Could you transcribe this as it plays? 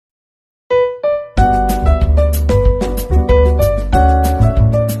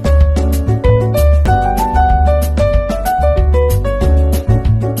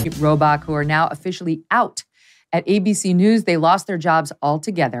Robach, who are now officially out. At ABC News, they lost their jobs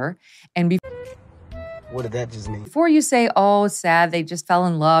altogether. And what did that just mean? Before you say, oh, sad, they just fell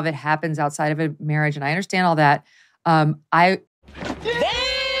in love, it happens outside of a marriage, and I understand all that, I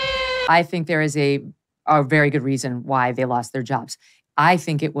think there is a very good reason why they lost their jobs. I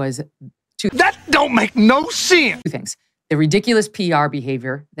think it was that don't make no sense. Two things. The ridiculous PR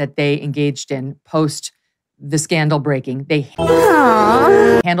behavior that they engaged in post the scandal breaking. They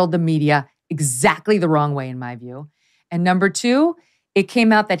handled the media exactly the wrong way, in my view. And number two, it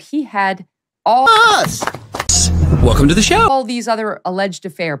came out that he had Welcome to the show. All these other alleged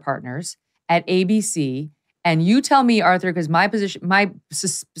affair partners at ABC. And you tell me, Arthur, because my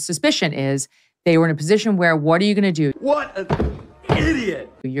suspicion is they were in a position where, what are you going to do? What an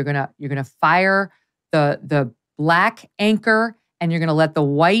idiot. You're gonna fire the black anchor and you're gonna let the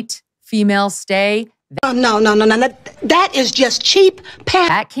white female stay. No. That is just cheap.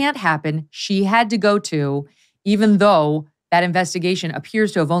 That can't happen. She had to go too, even though that investigation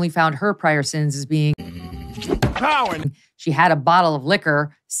appears to have only found her prior sins as being she had a bottle of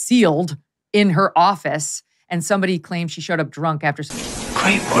liquor sealed in her office, and somebody claimed she showed up drunk after.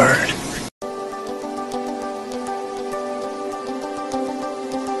 Great word.